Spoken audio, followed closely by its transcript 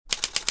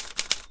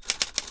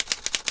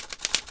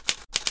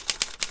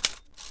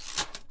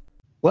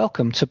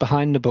Welcome to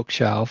Behind the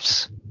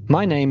Bookshelves.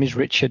 My name is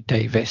Richard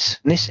Davis,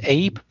 and this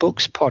Abe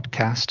Books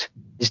podcast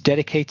is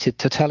dedicated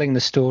to telling the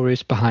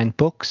stories behind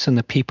books and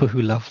the people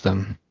who love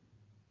them.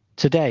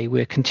 Today,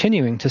 we're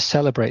continuing to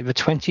celebrate the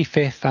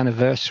 25th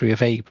anniversary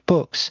of Abe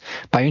Books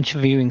by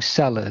interviewing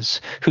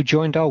sellers who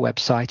joined our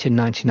website in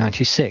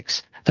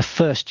 1996, the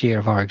first year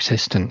of our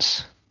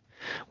existence.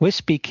 We're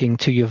speaking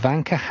to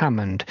Jovanka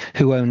Hammond,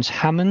 who owns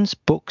Hammond's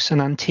Books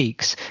and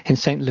Antiques in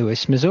St.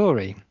 Louis,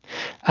 Missouri,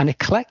 an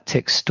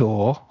eclectic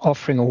store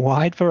offering a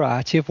wide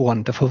variety of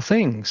wonderful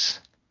things.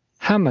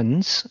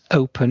 Hammond's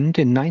opened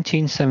in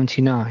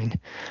 1979,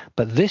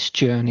 but this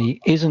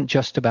journey isn't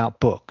just about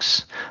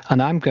books,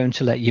 and I'm going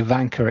to let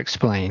Jovanka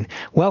explain.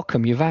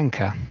 Welcome,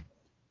 Jovanka.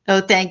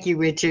 Oh, thank you,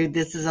 Richard.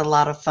 This is a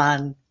lot of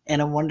fun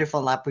and a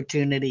wonderful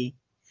opportunity.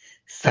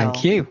 Thank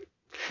So, you.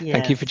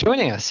 Thank you for yes,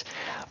 joining us.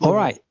 All yes,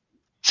 right.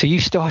 So you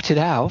started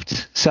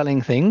out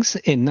selling things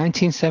in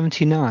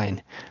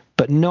 1979,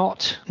 but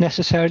not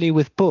necessarily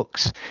with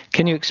books.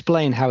 Can you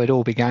explain how it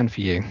all began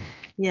for you?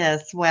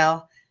 yes.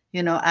 Well,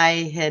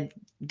 I had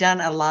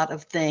done a lot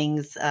of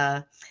things.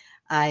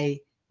 I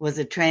was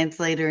a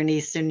translator in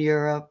Eastern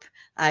Europe.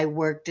 I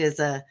worked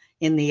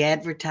in the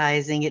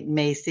advertising at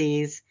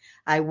Macy's.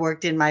 I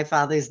worked in my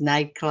father's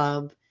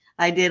nightclub.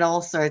 I did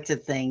all sorts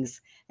of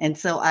things. And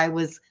so I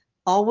was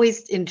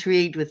always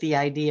intrigued with the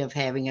idea of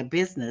having a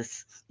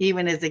business.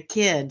 Even as a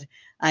kid,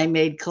 I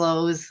made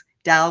clothes,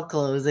 doll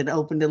clothes, and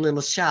opened a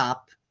little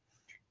shop,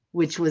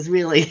 which was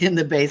really in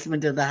the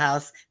basement of the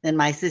house. Then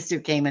my sister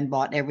came and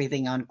bought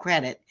everything on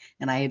credit,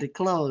 and I had to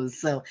close.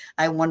 So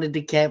I wanted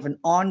to have an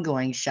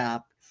ongoing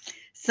shop.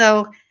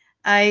 So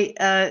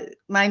my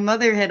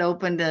mother had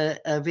opened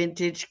a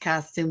vintage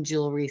costume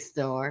jewelry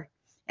store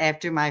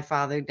after my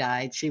father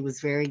died. She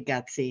was very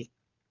gutsy,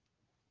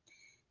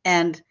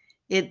 and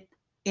it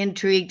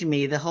intrigued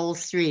me. The whole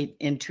street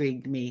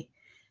intrigued me,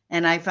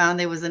 and I found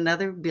there was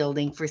another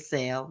building for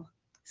sale.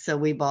 So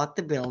we bought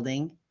the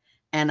building,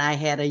 and I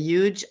had a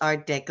huge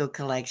Art Deco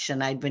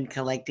collection I'd been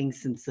collecting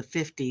since the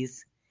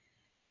 50s,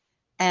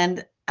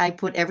 and I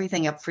put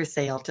everything up for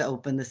sale to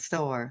open the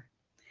store.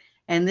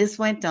 And this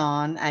went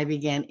on. I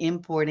began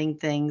importing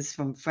things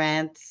from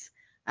France.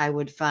 I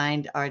would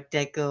find Art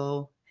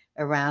Deco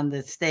around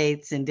the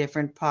States in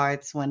different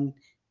parts when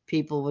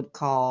people would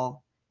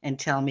call and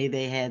tell me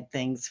they had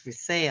things for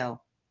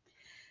sale.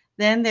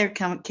 Then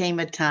came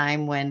a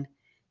time when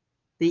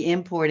the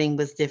importing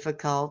was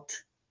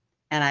difficult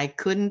and I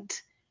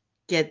couldn't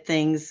get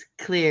things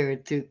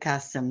cleared through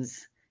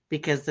customs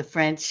because the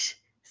French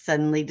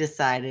suddenly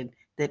decided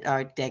that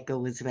Art Deco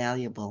was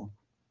valuable.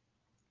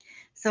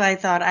 So I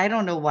thought, I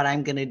don't know what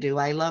I'm going to do.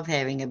 I love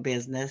having a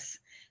business.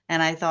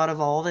 And I thought of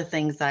all the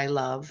things I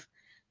love.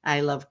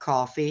 I love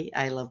coffee,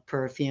 I love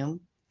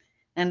perfume,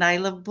 and I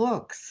love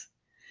books.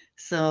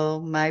 So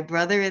my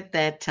brother at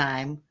that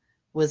time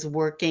was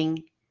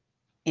working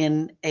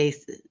in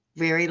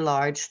very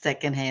large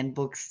secondhand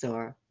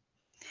bookstore.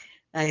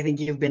 I think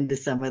you've been to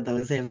some of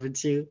those,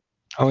 haven't you?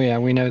 Oh, yeah,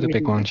 we know the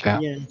big Mhm. ones, yeah.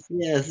 Yes,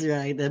 yes,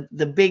 right.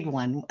 The big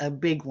one, a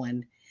big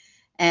one.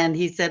 And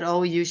he said,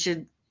 "Oh, you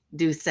should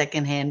do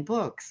secondhand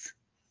books."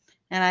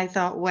 And I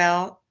thought,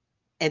 well,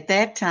 at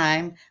that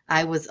time,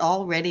 I was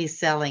already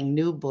selling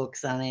new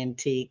books on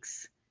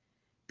antiques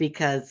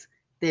because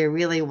there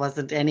really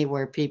wasn't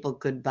anywhere people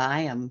could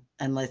buy them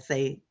unless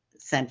they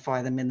sent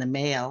for them in the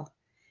mail.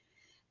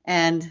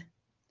 And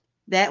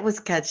that was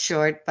cut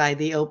short by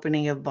the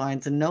opening of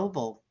Barnes and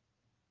Noble.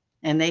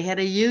 And they had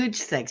a huge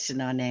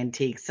section on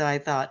antiques. So I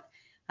thought,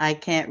 I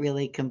can't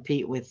really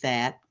compete with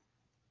that.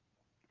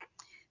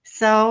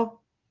 So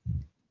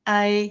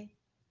I,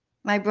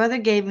 my brother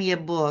gave me a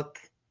book.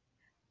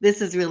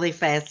 This is really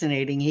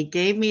fascinating. He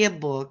gave me a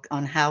book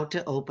on how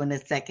to open a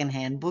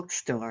secondhand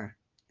bookstore.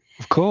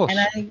 Of And course.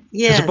 I,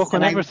 There's a yes, book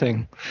on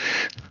everything.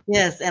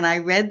 and I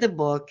read the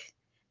book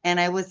and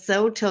I was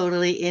so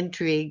totally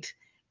intrigued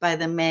by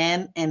the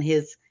man and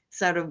his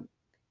sort of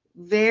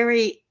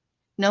very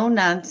no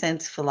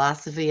nonsense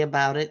philosophy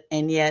about it,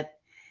 and yet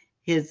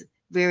his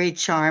very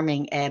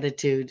charming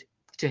attitude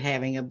to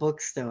having a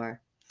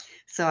bookstore.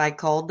 So I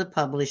called the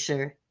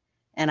publisher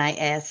and I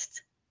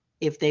asked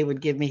if they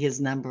would give me his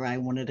number. I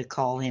wanted to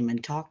call him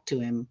and talk to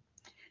him.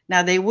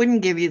 Now, they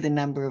wouldn't give you the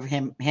number of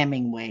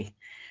Hemingway,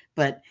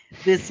 but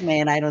this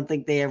man, I don't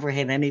think they ever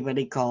had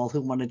anybody call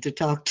who wanted to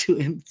talk to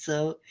him.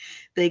 So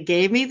they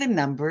gave me the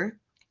number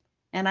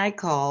and I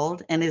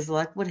called, and as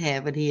luck would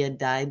have it, he had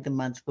died the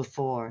month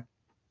before.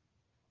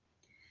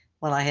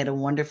 Well, I had a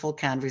wonderful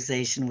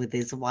conversation with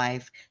his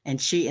wife, and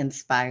she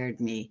inspired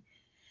me.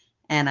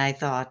 And I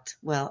thought,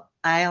 well,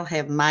 I'll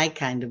have my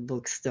kind of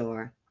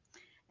bookstore.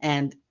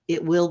 And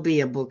it will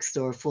be a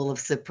bookstore full of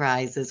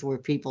surprises where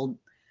people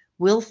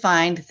will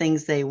find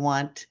things they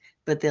want,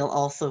 but they'll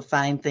also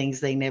find things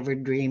they never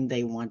dreamed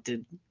they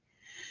wanted.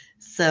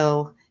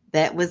 So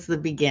that was the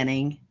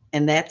beginning.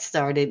 And that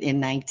started in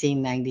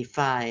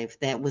 1995.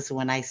 That was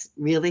when I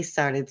really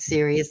started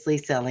seriously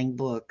selling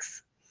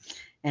books.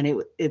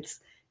 And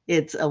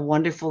it's a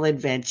wonderful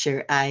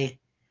adventure. I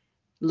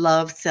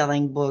love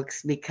selling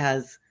books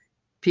because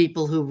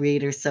people who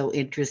read are so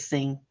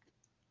interesting.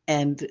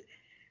 And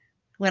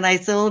when I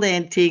sold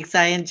antiques,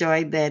 I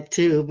enjoyed that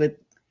too. But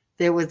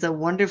there was a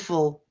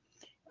wonderful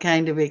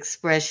kind of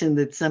expression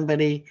that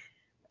somebody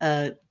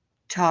uh,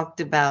 talked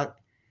about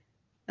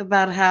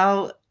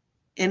how,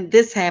 and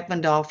this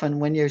happened often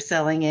when you're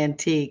selling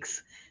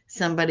antiques.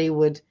 Somebody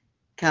would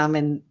come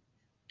and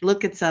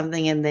look at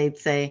something and they'd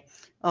say,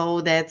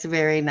 "Oh, that's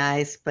very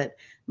nice, but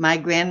my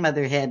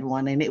grandmother had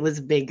one and it was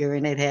bigger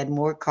and it had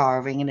more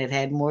carving and it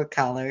had more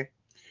color."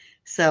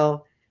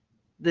 So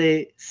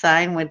the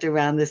sign went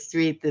around the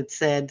street that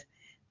said,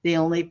 "The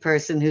only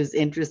person who's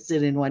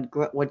interested in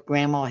what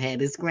grandma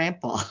had is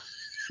grandpa."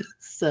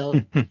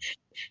 So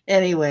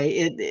anyway,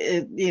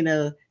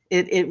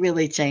 it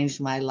really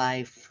changed my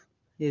life.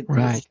 It was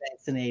Right.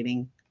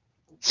 fascinating.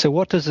 So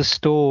what does a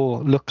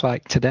store look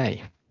like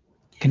today?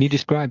 Can you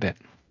describe it?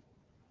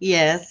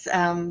 Yes,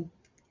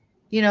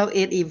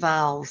 it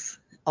evolves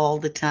all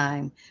the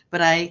time.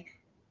 But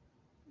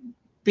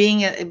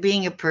being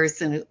a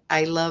person,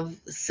 I love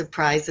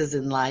surprises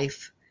in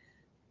life.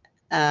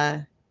 Uh,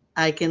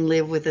 I can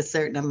live with a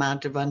certain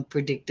amount of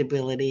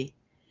unpredictability,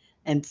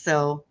 and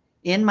so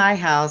in my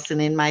house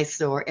and in my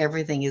store,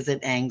 everything is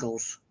at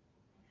angles,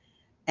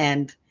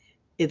 and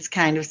it's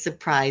kind of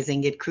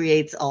surprising. It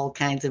creates all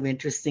kinds of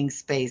interesting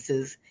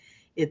spaces.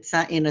 It's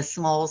in a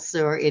small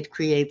store. It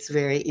creates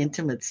very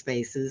intimate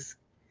spaces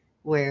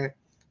where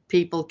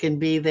people can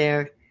be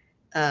there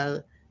uh,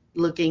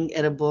 looking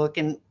at a book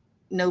and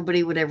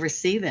nobody would ever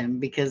see them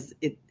because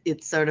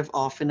it's sort of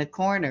off in a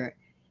corner.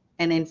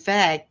 And in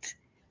fact,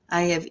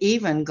 I have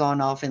even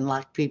gone off and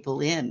locked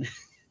people in,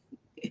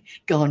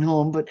 gone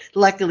home, but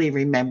luckily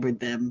remembered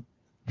them.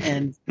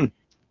 And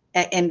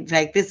in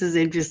fact, this is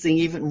interesting.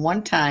 Even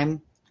one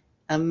time,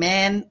 a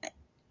man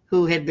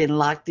who had been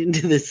locked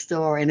into the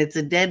store, and it's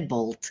a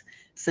deadbolt,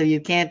 so you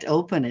can't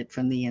open it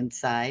from the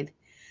inside.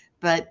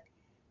 But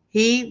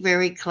he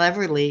very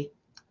cleverly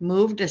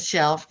moved a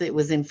shelf that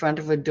was in front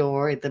of a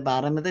door at the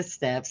bottom of the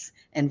steps,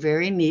 and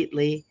very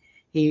neatly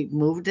he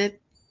moved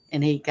it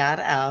and he got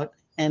out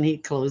and he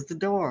closed the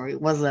door.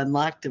 It was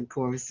unlocked, of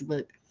course,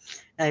 but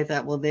I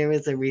thought, well, there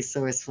is a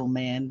resourceful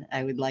man.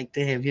 I would like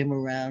to have him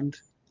around.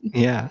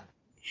 Yeah.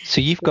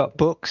 So you've got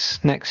books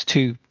next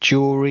to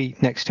jewelry,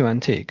 next to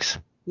antiques.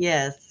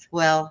 Yes.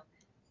 Well,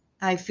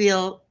 I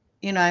feel,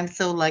 I'm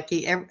so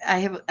lucky.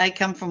 I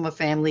come from a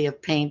family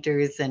of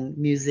painters and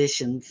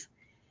musicians.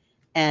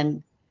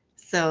 And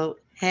so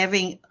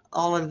having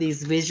all of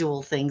these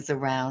visual things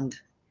around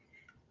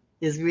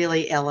is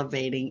really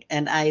elevating.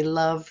 And I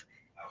love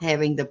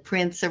having the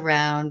prints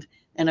around.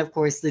 And of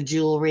course, the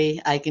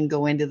jewelry. I can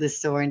go into the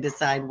store and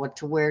decide what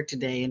to wear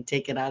today and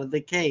take it out of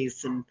the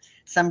case and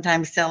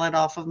sometimes sell it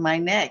off of my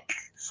neck.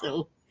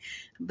 So,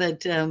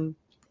 but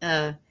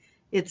uh,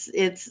 it's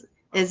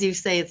as you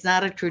say, it's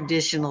not a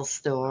traditional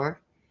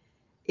store.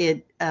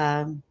 It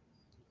uh,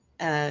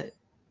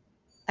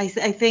 I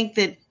think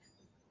that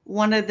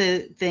one of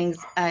the things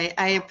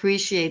I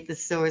appreciate the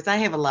stores. I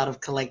have a lot of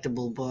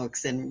collectible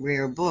books and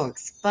rare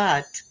books,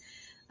 but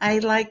I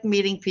like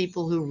meeting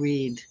people who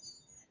read.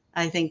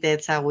 I think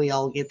that's how we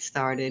all get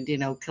started.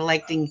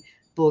 Collecting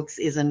books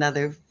is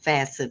another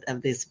facet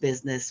of this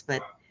business,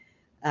 but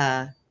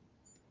uh,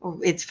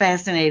 it's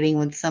fascinating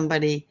when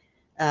somebody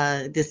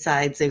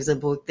decides there's a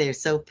book they're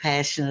so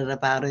passionate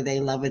about or they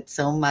love it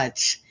so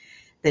much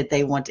that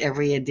they want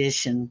every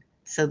edition.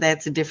 So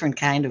that's a different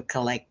kind of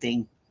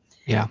collecting.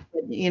 Yeah.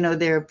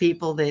 There are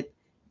people that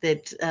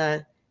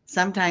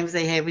sometimes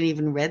they haven't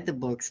even read the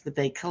books, but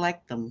they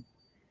collect them.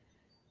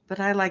 But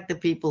I like the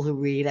people who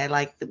read. I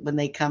like when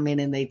they come in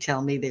and they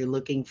tell me they're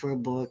looking for a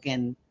book,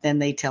 and then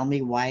they tell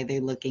me why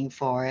they're looking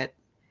for it.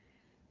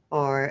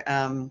 Or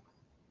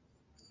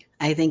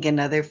I think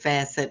another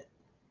facet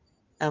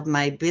of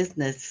my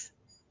business,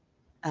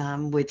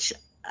 which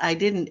I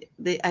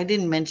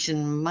didn't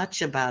mention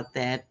much about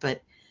that,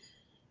 but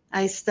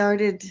I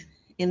started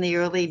in the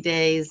early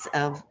days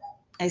of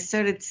I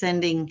started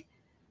sending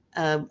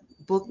uh,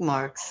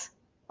 bookmarks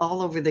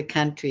all over the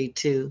country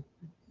to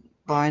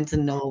Barnes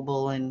and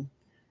Noble and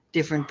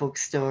different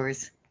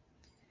bookstores.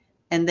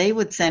 And they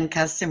would send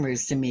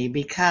customers to me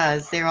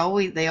because they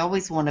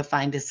always want to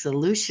find a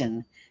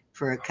solution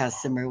for a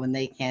customer when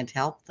they can't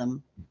help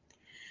them.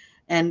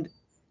 And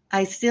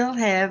I still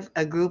have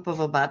a group of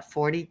about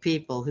 40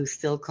 people who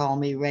still call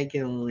me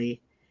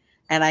regularly,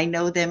 and I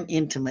know them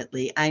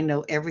intimately. I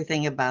know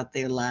everything about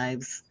their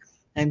lives.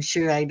 I'm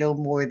sure I know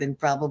more than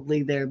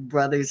probably their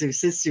brothers or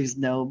sisters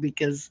know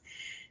because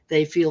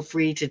they feel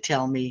free to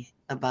tell me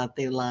about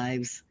their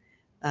lives.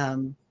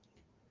 Um,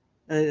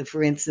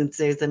 for instance,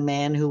 there's a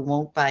man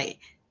who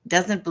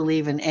doesn't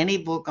believe in any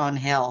book on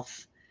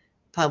health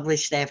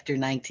published after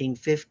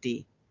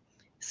 1950.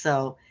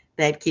 So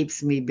that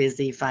keeps me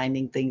busy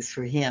finding things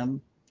for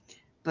him.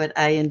 But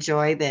I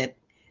enjoy that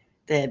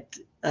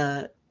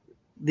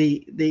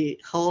the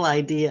whole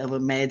idea of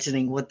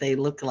imagining what they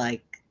look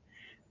like,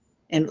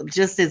 and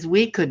just as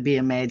we could be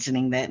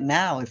imagining that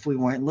now if we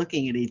weren't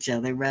looking at each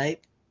other,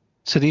 right?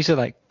 So these are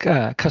like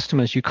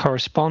customers you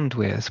correspond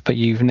with, but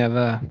you've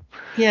never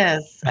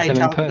Yes, met I them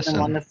in talk to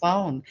them on person. the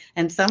phone,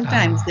 and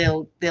sometimes Ah,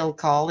 they'll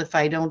call if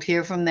I don't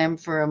hear from them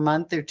for a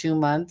month or 2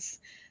 months.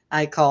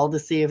 I call to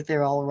see if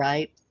they're all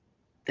right.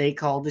 They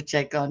call to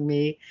check on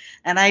me,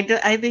 and I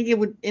think it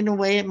would, in a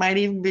way, it might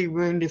even be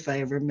ruined if I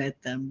ever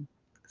met them.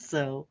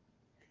 So,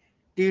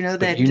 do you know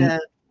but that?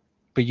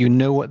 you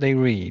know what they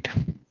read.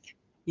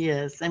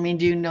 Yes, I mean,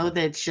 do you know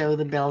that show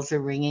The Bells Are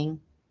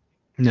Ringing?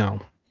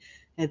 No,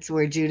 It's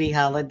where Judy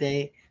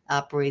Holliday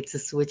operates a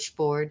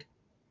switchboard,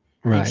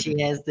 and right.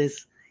 she has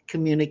this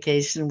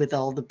communication with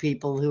all the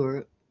people who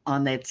are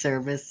on that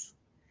service.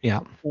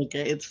 Yeah,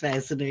 Okay, it's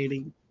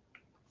fascinating.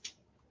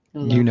 I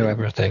you love know it.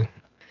 everything.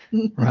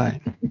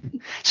 Right.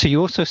 So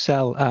you also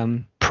sell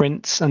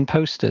prints and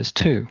posters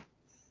too.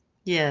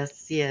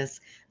 Yes, yes.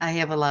 I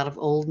have a lot of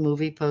old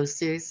movie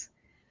posters,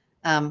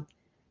 um,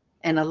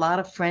 and a lot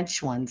of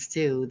French ones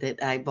too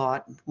that I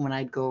bought when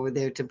I'd go over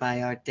there to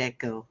buy Art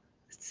Deco.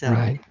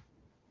 So, Right.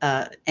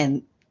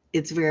 and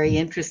it's very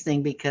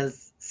interesting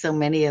because so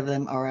many of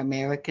them are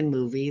American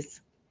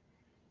movies,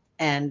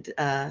 and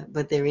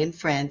but they're in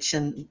French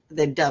and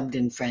they're dubbed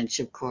in French,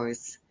 of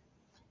course.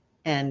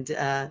 And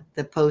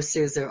the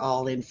posters are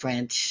all in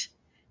French,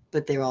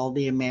 but they're all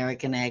the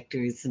American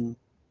actors and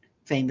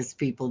famous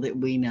people that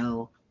we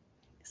know.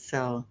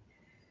 So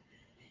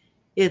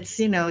it's,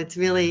 it's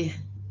really,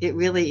 it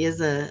really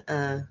is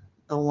a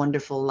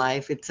wonderful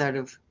life. It sort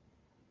of,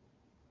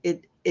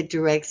 it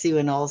directs you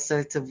in all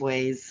sorts of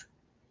ways,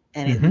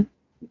 and Hmm. it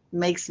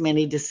makes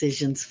many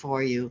decisions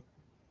for you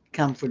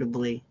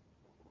comfortably.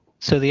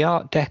 So the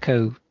Art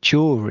Deco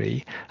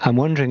jewelry, I'm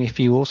wondering if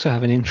you also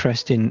have an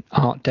interest in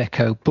Art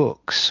Deco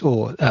books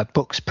or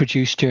books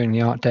produced during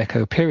the Art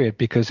Deco period,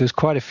 because there's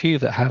quite a few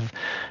that have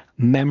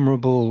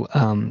memorable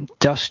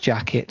dust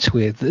jackets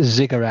with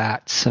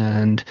ziggurats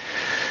and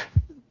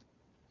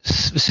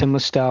similar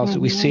styles that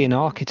we see Hmm. in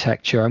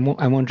architecture.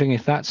 I'm wondering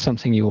if that's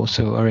something you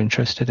also are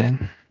interested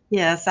in.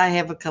 Yes, I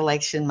have a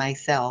collection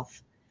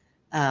myself.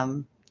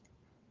 Um,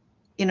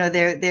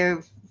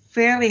 they're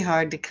fairly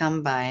hard to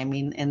come by. I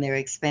mean, and they're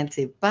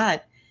expensive.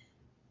 But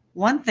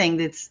one thing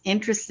that's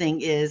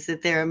interesting is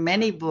that there are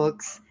many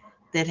books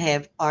that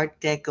have Art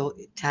Deco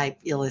type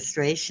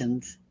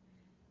illustrations,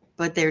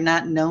 but they're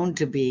not known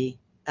to be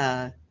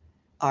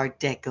Art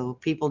Deco.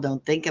 People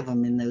don't think of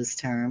them in those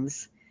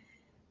terms.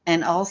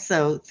 And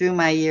also, through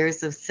my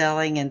years of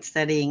selling and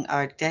studying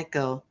Art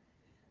Deco,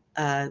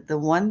 the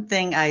one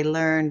thing I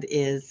learned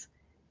is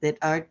that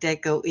Art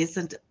Deco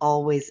isn't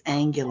always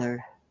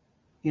angular.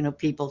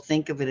 People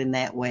think of it in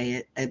that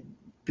way,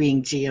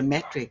 being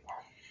geometric,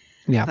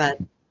 Yeah. but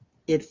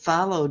it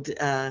followed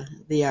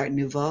the Art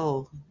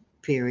Nouveau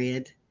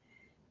period.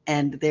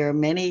 And there are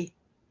many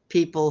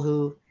people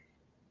who,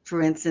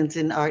 for instance,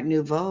 in Art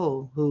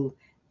Nouveau, who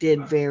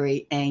did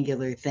very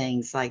angular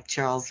things like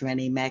Charles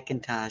Rennie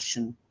Mackintosh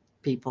and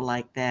people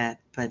like that.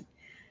 But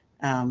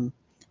um,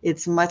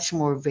 it's much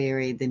more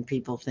varied than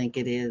people think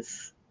it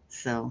is.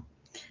 So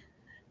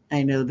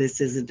I know this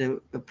isn't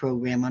a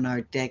program on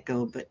Art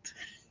Deco, but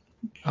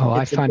Oh,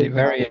 I it's a find it big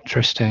part very of it.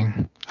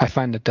 interesting. I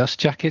find the dust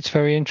jackets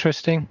very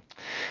interesting.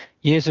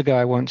 Years ago,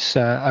 I went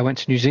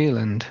to New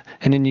Zealand,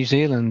 and in New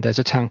Zealand, there's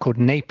a town called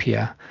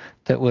Napier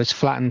that was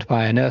flattened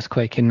by an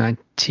earthquake in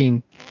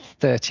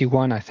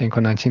 1931, I think,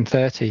 or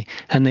 1930,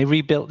 and they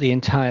rebuilt the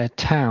entire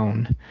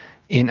town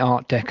in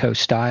Art Deco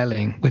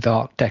styling with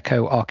Art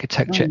Deco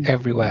architecture Mm,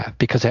 everywhere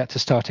because they had to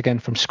start again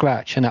from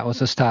scratch, and that was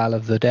the style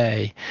of the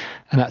day,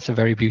 and that's a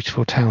very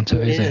beautiful town to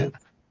it visit. is.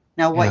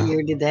 Now, what Yeah.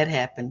 year did that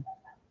happen?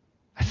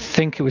 I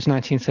think it was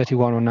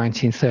 1931 or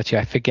 1930.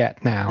 I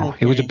forget now.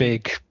 It was a Okay.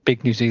 big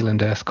New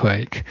Zealand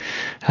earthquake.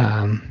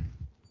 Um,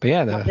 but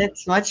yeah, Well,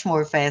 that's much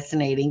more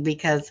fascinating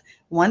because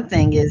one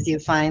thing is you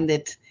find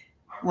that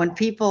when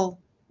people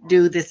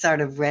do this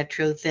sort of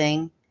retro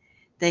thing,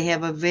 they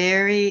have a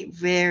very,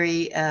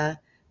 very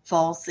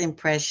false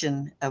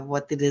impression of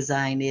what the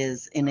design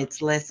is, and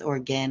it's less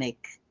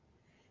organic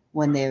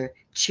when they're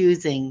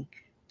choosing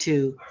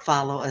to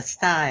follow a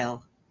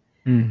style.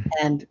 mm,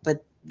 And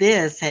but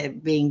this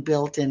had being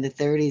built in the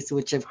 30s,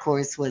 which of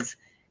course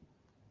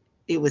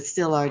it was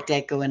still Art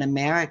Deco in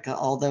America,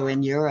 although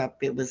in Europe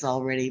it was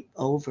already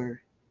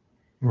over.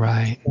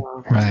 right,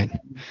 So, right.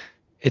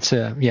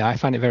 Yeah, I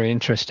find it very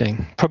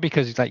interesting. Probably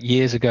because it's like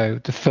years ago,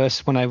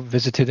 when I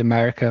visited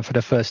America for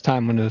the first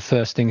time, one of the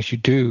first things you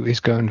do is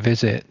go and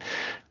visit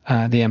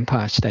the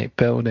Empire State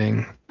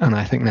Building, and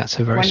I think that's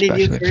a very when did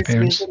you special first experience.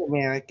 visit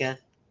America?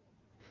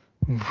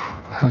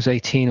 I was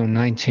 18 or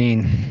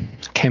 19.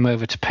 Came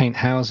over to paint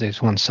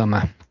houses one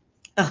summer.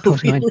 I Oh,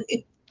 was nine.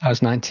 really? I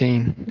was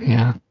 19.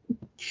 Yeah.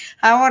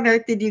 How on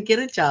earth did you get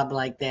a job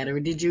like that, or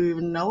did you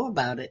even know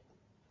about it?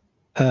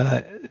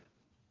 Uh,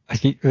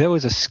 there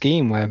was a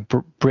scheme where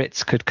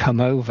Brits could come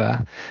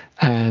over,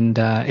 and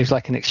it was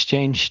like an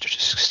exchange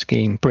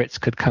scheme. Brits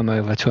could come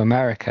over to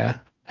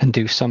America and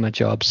do summer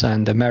jobs,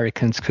 and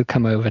Americans could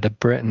come over to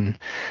Britain.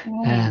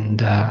 Oh,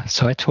 And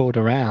so I toured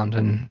around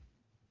and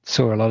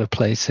saw a lot of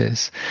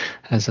places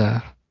as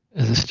a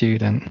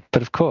student.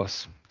 But of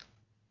course,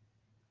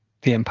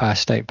 the Empire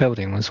State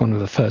Building was one of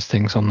the first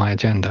things on my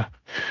agenda.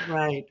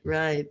 Right,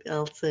 right.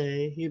 I'll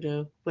say,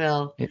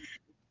 well, Yeah.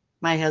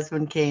 my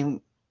husband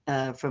came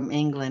from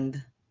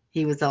England.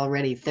 He was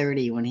already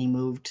 30 when he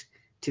moved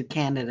to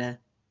Canada.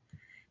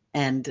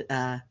 And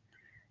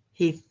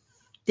he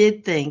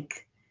did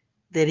think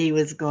that he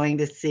was going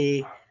to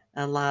see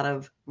a lot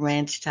of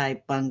ranch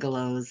type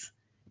bungalows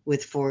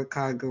with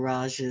 4-car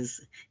garages.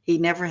 He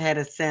never had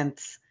a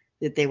sense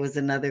that there was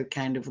another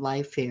kind of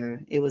life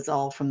here. It was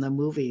all from the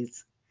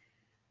movies.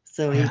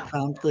 So he Yeah.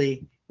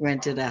 promptly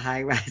rented a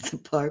high rise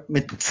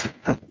apartment.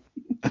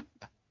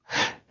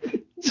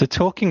 So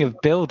talking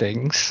of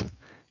buildings,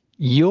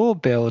 your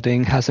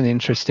building has an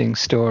interesting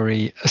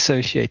story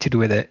associated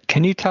with it.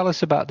 Can you tell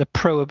us about the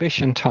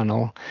Prohibition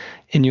Tunnel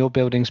in your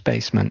building's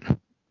basement?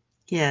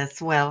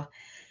 Yes, well,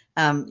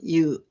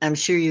 I'm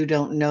sure you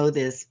don't know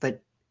this,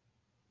 but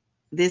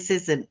this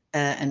is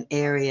an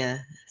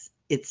area.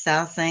 It's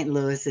South St.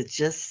 Louis. It's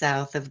just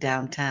south of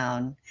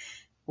downtown.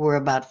 We're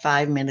about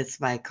 5 minutes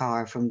by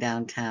car from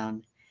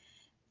downtown,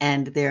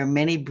 and there are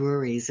many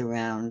breweries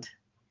around.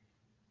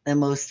 The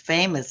most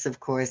famous, of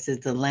course, is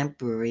the Lemp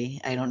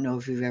Brewery. I don't know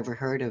if you've ever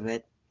heard of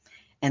it.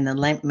 And the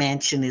Lemp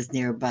Mansion is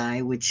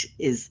nearby, which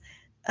is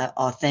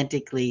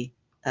authentically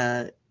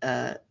uh,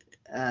 uh,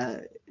 uh,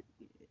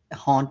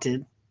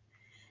 haunted.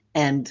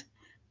 And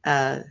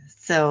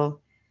so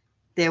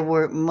there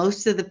were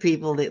most of the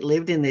people that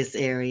lived in this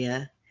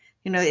area.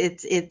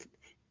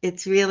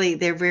 It's really,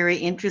 they're very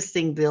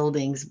interesting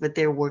buildings, but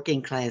they're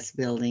working class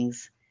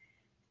buildings.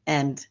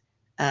 And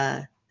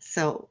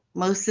so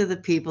most of the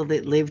people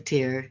that lived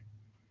here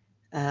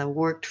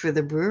worked for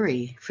the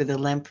brewery, for the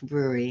Lemp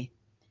Brewery,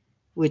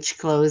 which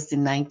closed in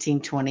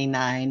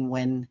 1929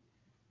 when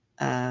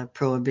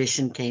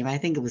Prohibition came. I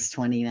think it was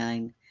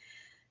 29.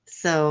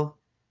 So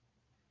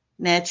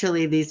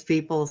naturally, these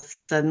people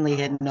suddenly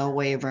had no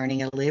way of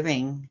earning a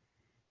living.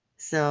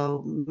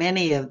 So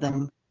many of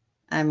them,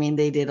 I mean,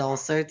 they did all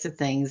sorts of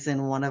things,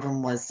 and one of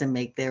them was to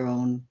make their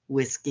own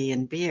whiskey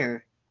and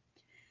beer.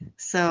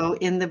 So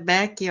in the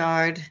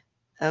backyard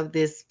of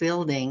this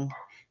building,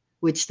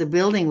 which the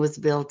building was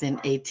built in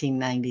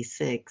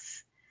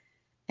 1896,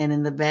 and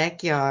in the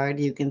backyard,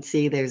 you can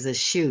see there's a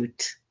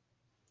chute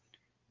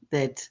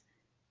that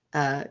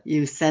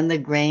you send the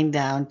grain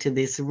down to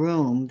this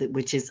room,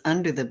 which is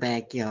under the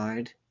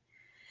backyard.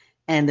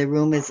 And the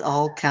room is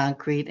all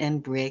concrete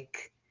and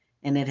brick,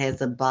 and it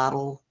has a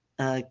bottle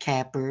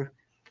capper.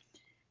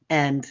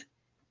 And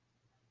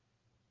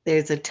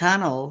there's a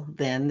tunnel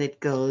then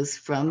that goes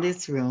from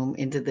this room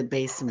into the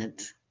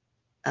basement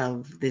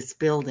of this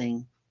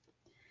building.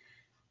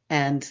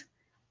 And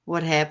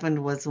what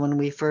happened was when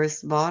we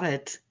first bought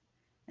it,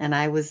 and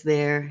I was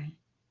there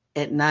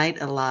at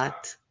night a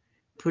lot,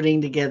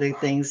 putting together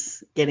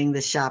things, getting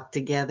the shop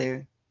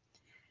together.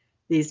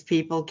 These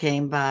people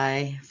came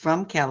by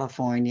from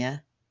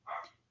California.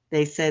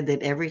 They said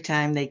that every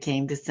time they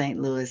came to St.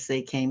 Louis,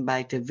 they came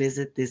by to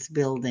visit this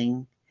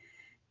building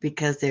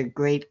because their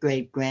great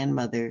great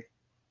grandmother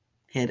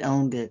had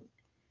owned it.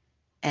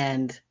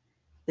 And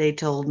they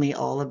told me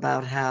all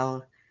about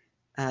how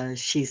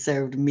she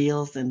served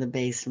meals in the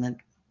basement.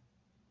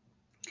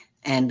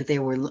 And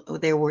there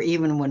were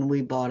even when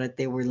we bought it,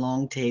 there were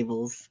long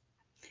tables.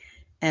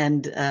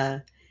 And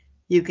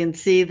you can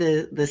see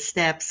the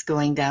steps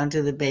going down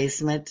to the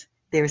basement.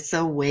 They're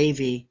so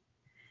wavy.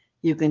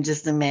 You can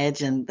just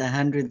imagine the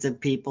hundreds of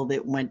people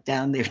that went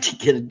down there to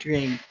get a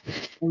drink.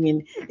 I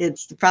mean,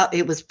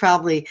 it was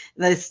probably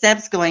the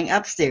steps going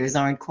upstairs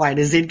aren't quite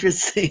as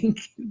interesting,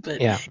 but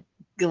Yeah.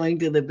 going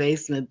to the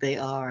basement they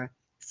are.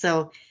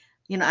 So,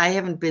 I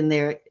haven't been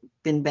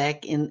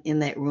back in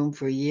that room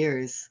for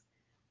years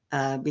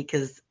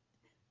because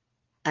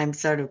I'm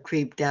sort of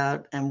creeped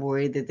out. I'm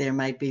worried that there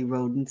might be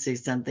rodents or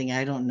something.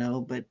 I don't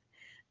know, but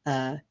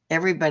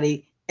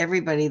everybody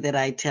that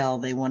I tell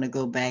they want to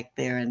go back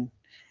there, and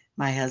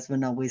my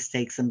husband always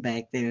takes them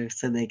back there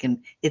so they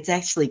can. It's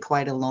actually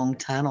quite a long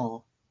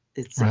tunnel.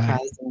 It's Right.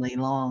 surprisingly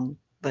long,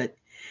 but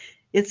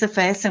it's a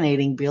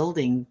fascinating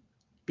building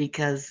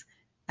because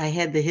I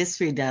had the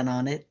history done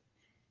on it,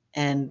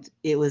 and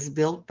it was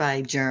built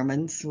by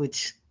Germans,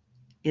 which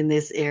in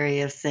this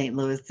area of St.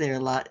 Louis, there are a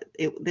lot.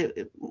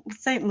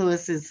 St.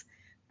 Louis is,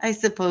 I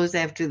suppose,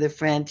 after the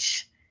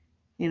French,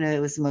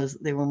 there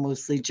were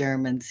mostly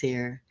Germans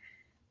here.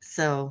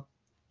 So,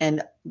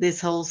 and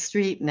this whole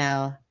street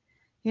now,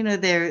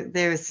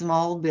 there are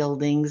small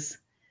buildings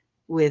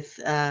with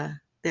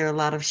there are a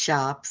lot of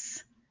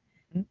shops,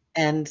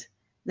 and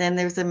then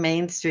there's a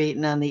main street,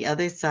 and on the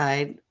other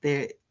side,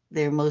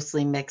 they're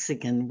mostly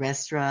Mexican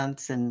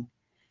restaurants and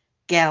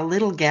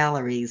little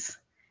galleries.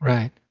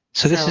 Right.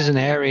 So this is an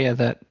area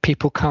that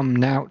people come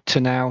now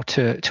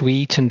to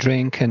eat and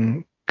drink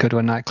and go to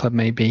a nightclub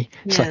maybe.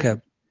 It's like Yes.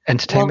 a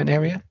entertainment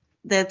area.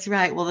 That's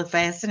right. Well, the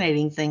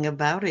fascinating thing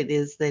about it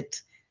is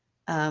that,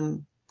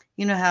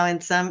 you know how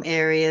in some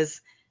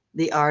areas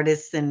the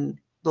artists and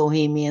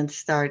bohemians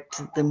start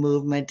the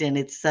movement and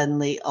it's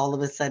suddenly all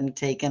of a sudden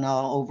taken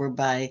all over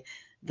by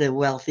the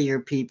wealthier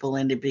people,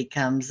 and it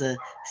becomes a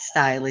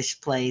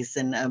stylish place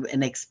and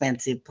an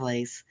expensive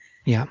place.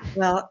 Yeah.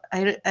 Well,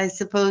 I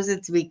suppose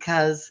it's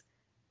because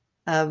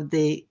of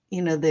the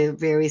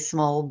very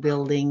small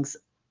buildings.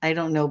 I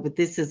don't know, but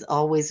this has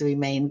always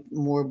remained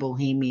more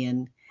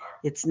bohemian.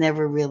 It's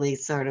never really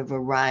sort of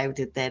arrived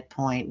at that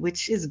point,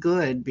 which is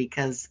good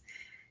because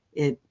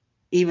it,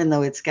 even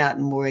though it's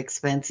gotten more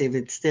expensive,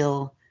 it's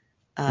still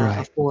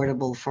Right.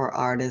 affordable for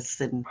artists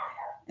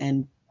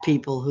and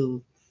people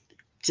who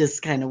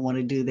just kind of want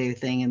to do their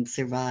thing and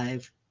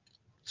survive.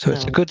 So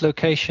it's a So, good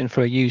location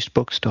for a used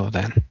bookstore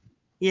then.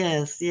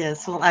 yes,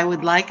 yes. Well, I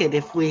would like it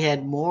if we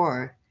had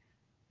more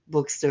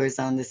bookstores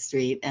on the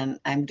street, and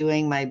I'm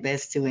doing my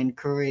best to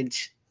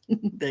encourage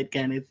that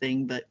kind of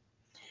thing. But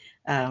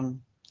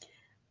um,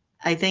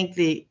 I think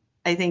the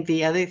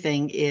other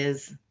thing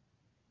is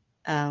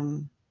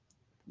um,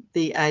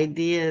 the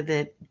idea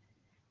that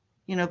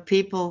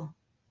people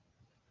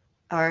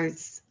are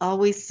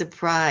always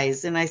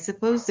surprised, and I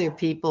suppose there are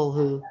people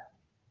who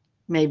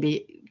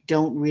maybe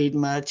don't read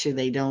much or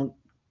they don't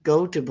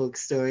go to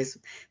bookstores,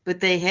 but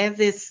they have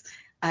this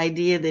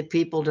idea that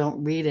people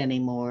don't read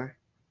anymore.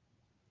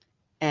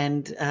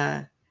 And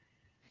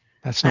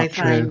That's I not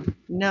true. find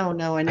no,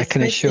 no, and I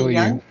can especially assure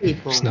you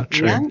it's not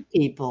true. young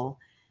people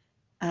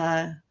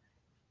uh,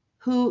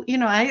 who,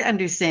 I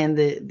understand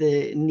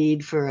the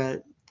need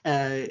for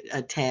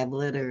a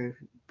tablet or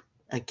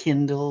a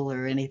Kindle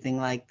or anything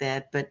like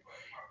that, but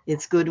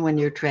it's good when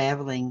you're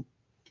traveling.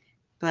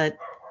 But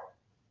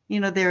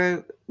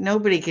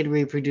nobody could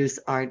reproduce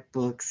art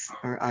books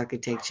or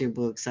architecture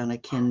books on a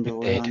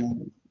Kindle or Indeed.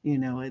 on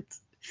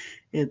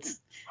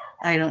it's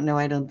I don't know.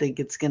 I don't think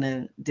it's going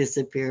to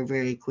disappear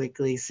very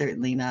quickly.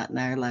 Certainly not in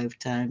our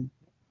lifetime.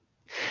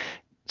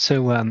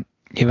 So,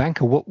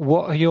 Ivanka,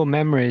 what are your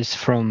memories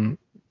from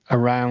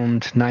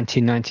around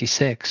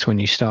 1996 when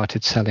you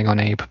started selling on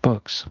Abe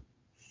Books?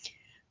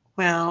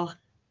 Well,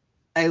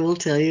 I will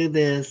tell you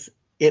this.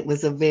 It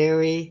was a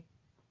very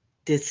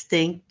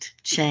distinct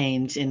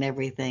change in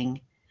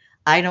everything.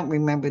 I don't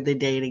remember the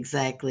date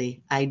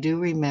exactly. I do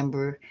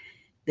remember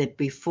that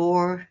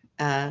before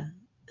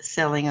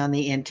selling on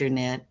the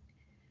internet,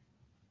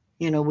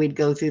 we'd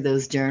go through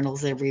those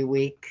journals every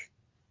week,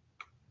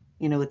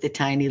 with the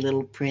tiny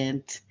little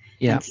print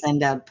Yeah, and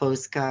send out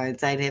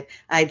postcards.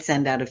 I'd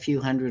send out a few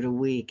hundred a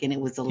week, and it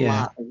was a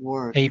yeah. lot of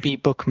work. A.B.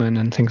 Bookman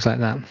and things like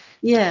that.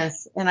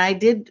 Yes, and I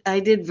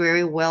did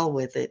very well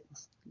with it.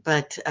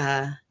 But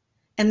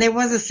and there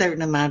was a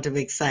certain amount of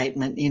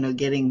excitement,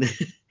 getting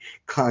the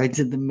cards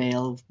in the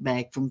mail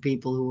back from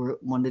people who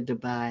wanted to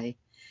buy.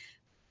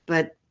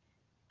 But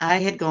I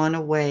had gone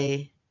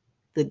away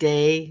the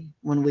day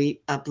when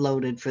we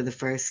uploaded for the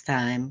first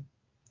time,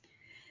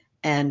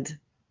 and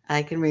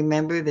I can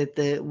remember that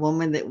the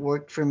woman that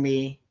worked for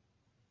me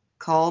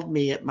called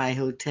me at my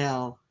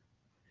hotel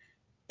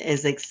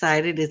as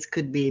excited as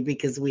could be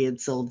because we had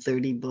sold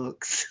 30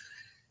 books.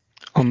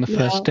 On the You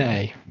first know,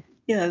 day.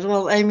 yeah,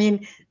 well, I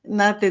mean,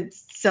 not that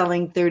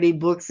selling 30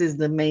 books is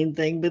the main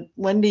thing, but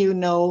when do you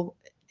know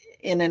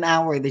in an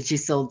hour that you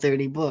sold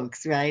 30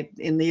 books, right?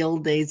 In the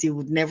old days, you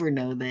would never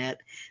know that.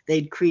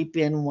 They'd creep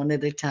in one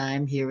at a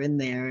time here and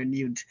there, and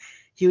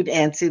you'd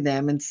answer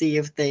them and see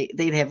if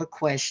they'd have a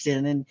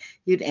question, and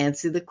you'd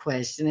answer the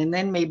question, and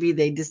then maybe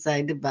they'd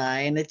decide to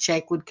buy, and a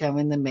check would come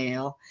in the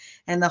mail,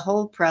 and the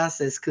whole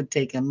process could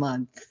take a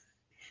month.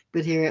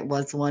 But here it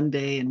was one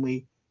day, and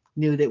we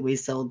knew that we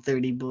sold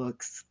 30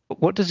 books.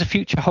 What does the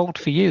future hold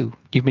for you?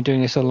 You've been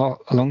doing this a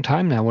long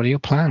time now. What are your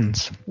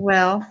plans?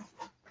 Well,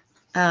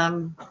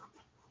 um,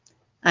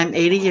 I'm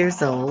 80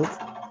 years old.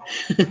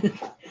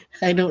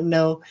 I don't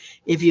know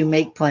if you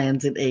make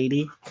plans at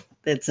 80.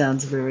 That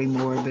sounds very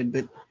morbid,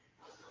 but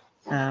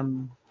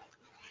um,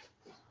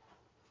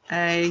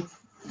 I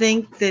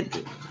think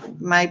that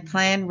my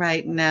plan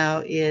right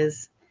now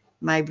is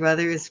my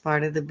brother is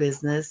part of the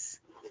business,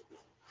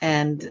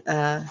 and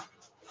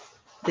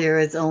there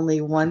is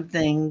only one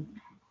thing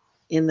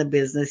in the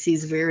business.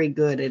 He's very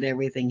good at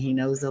everything, he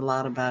knows a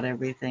lot about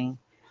everything.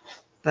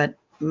 But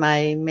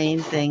my main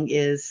thing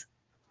is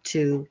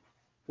to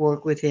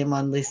work with him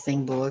on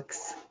listing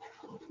books.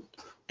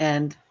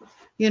 And,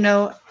 you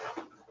know,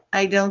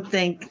 I don't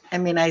think, I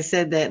mean, I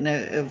said that in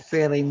a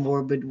fairly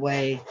morbid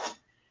way,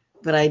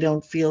 but I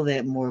don't feel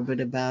that morbid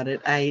about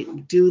it. I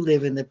do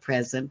live in the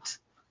present,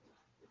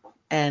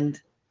 and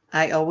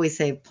I always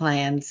have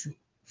plans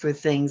for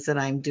things that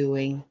I'm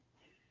doing,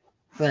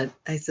 but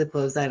I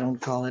suppose I don't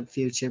call it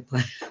future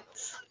plans.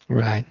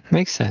 Right.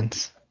 Makes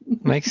sense.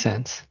 Makes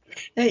sense.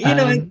 It's,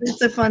 Um,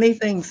 it's a funny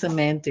thing,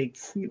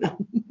 semantics.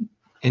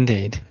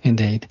 indeed.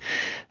 Indeed.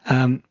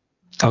 Um,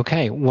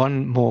 okay.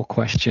 One more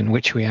question,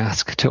 which we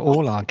ask to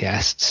all our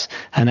guests,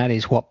 and that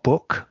is, what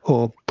book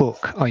or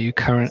books are you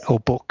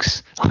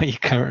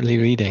currently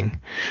reading?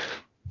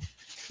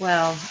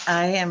 Well,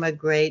 I am a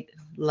great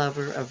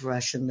lover of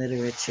Russian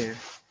literature.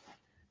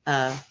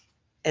 Uh,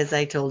 as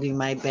I told you,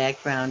 my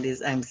background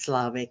is I'm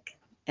Slavic,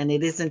 and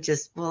it isn't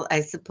just, well,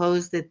 I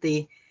suppose that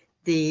the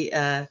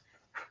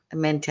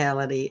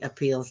mentality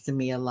appeals to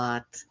me a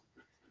lot.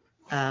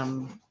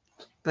 Um,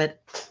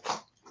 but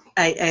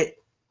I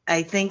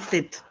I think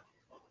that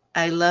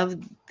I love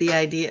the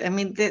idea. I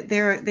mean,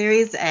 there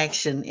is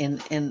action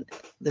in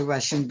the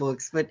Russian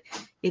books, but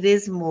it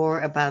is more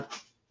about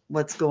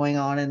what's going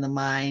on in the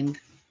mind,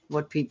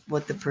 what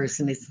the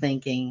person is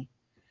thinking,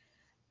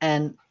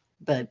 and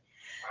but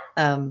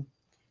um,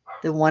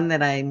 the one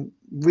that I'm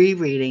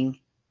rereading,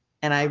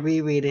 and I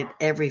reread it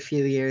every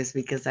few years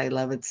because I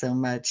love it so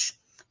much.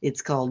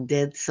 It's called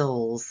Dead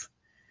Souls,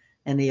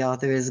 and the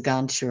author is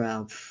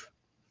Goncharov.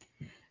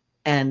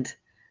 And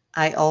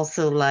I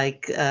also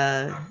like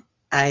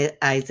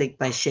Isaac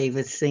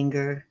Bashevis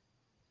Singer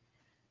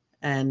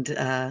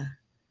and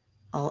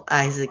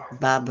Isaac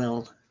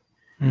Babel,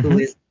 who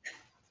is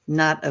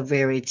not a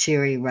very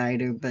cheery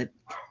writer, but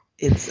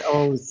it's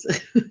oh,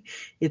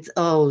 it's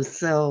oh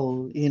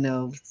so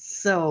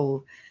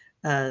so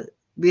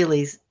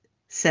really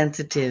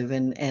sensitive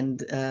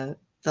and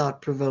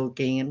thought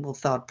provoking, and well,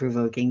 thought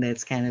provoking.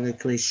 That's kind of a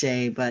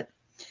cliche, but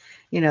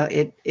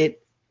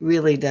it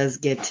really does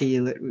get to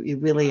you. You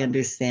really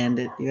understand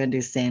it. You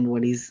understand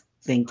what he's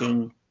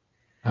thinking.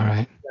 All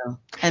right. So,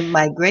 and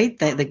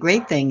the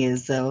great thing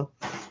is though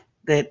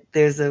that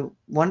there's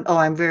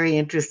I'm very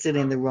interested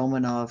in the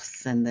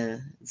Romanovs and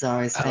the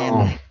Tsar's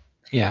family.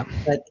 Yeah.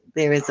 But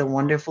there is a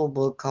wonderful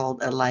book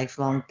called A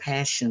Lifelong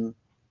Passion,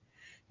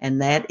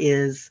 and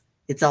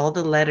it's all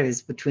the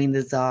letters between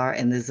the Tsar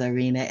and the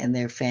Tsarina and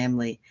their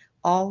family,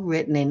 all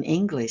written in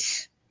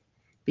English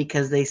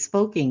because they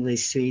spoke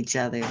English to each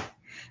other.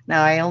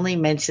 Now, I only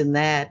mention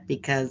that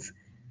because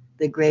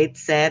the great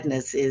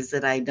sadness is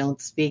that I don't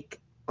speak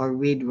or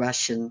read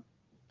Russian.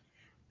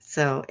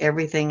 So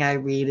everything I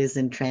read is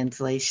in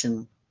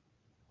translation.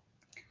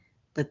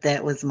 But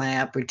that was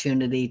my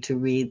opportunity to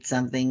read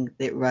something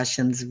that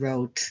Russians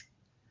wrote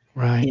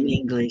in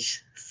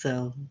English.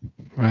 So,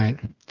 right.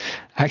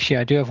 Actually,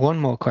 I do have one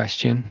more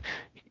question.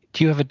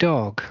 Do you have a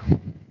dog?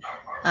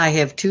 I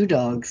have 2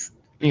 dogs.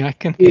 Yeah, I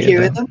can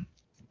hear them.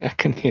 I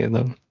can hear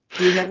them.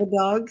 Do you have a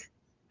dog?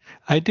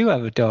 I do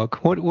have a dog.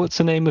 What's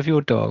the name of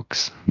your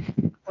dogs?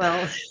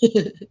 Well,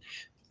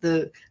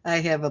 I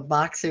have a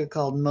boxer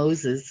called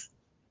Moses,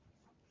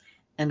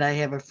 and I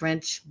have a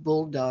French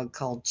bulldog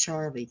called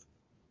Charlie.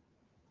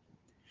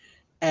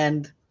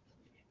 And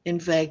in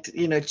fact,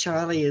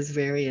 Charlie is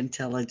very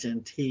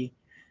intelligent.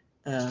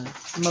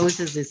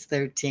 Moses is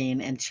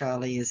 13 and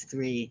Charlie is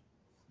 3.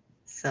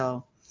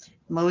 So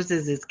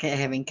Moses is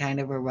having kind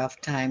of a rough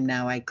time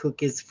now. I cook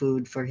his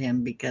food for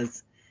him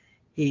because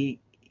you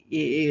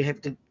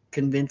have to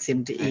convince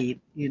him to eat,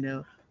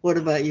 What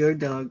about your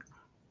dog?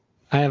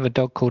 I have a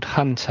dog called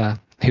Hunter,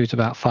 who's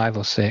about 5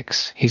 or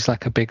 6. He's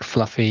like a big,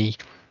 fluffy,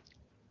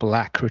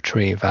 black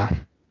retriever.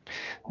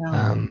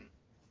 Oh.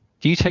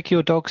 Do you take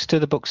your dogs to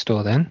the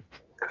bookstore then?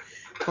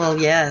 Well,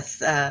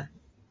 yes.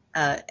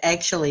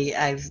 Actually,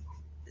 I've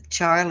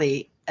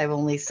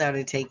only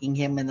started taking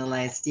him in the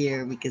last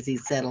year because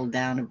he's settled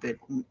down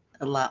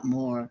a lot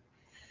more.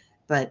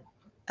 But,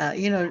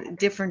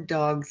 different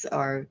dogs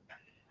are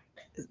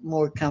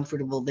more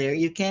comfortable there.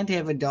 You can't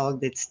have a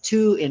dog that's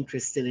too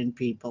interested in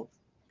people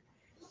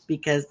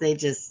because they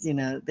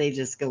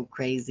just go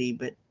crazy.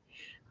 But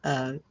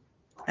I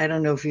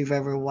don't know if you've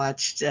ever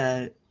watched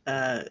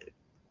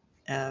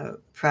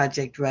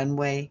Project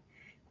Runway,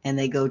 and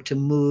they go to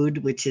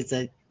Mood, which is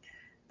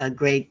a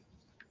great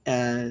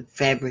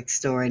fabric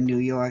store in New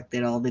York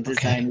that all the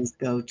designers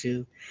go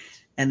to,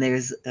 and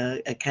there's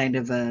a kind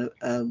of a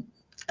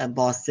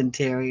Boston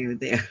Terrier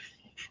there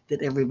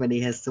that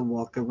everybody has to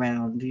walk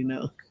around,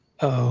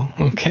 Oh,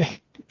 okay.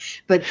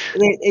 But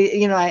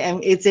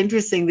it's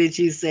interesting that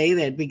you say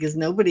that because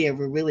nobody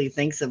ever really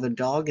thinks of a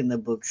dog in the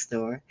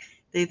bookstore.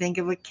 They think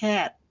of a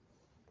cat,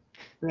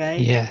 right?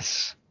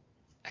 Yes.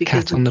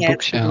 Because cat on the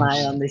bookshelves.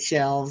 Lie on the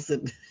shelves,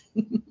 and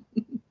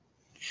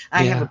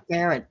I have a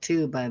parrot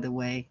too, by the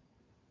way.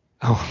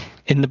 Oh,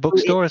 in the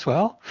bookstore as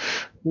well?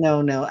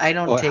 No, I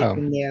don't take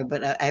him there,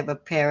 but I have a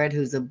parrot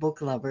who's a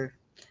book lover,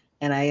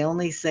 and I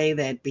only say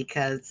that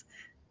because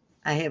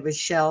I have a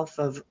shelf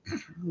of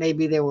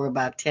maybe there were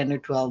about 10 or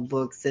 12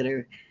 books that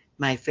are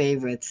my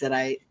favorites that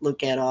I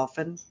look at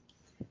often.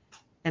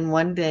 And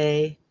one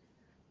day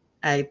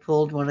I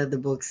pulled one of the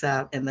books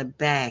out and the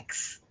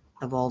backs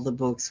of all the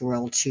books were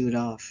all chewed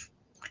off.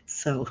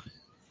 So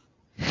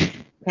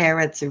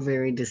parrots are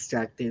very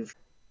destructive.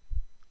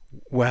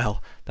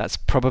 Well, that's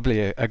probably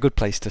a good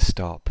place to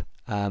stop.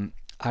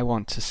 I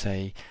want to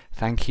say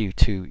thank you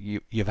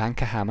to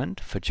Jovanka Hammond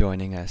for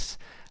joining us,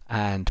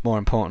 and more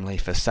importantly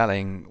for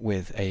selling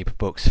with Abe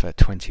Books for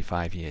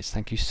 25 years.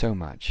 Thank you so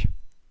much.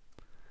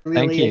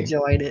 Really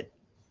enjoyed it.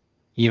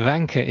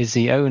 Jovanka is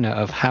the owner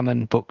of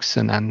Hammond Books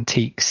and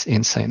Antiques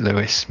in St.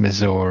 Louis,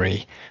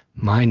 Missouri.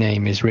 My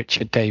name is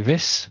Richard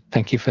Davis.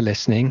 Thank you for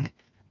listening.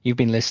 You've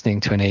been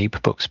listening to an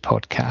Abe Books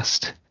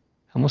podcast,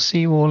 and we'll see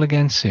you all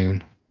again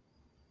soon.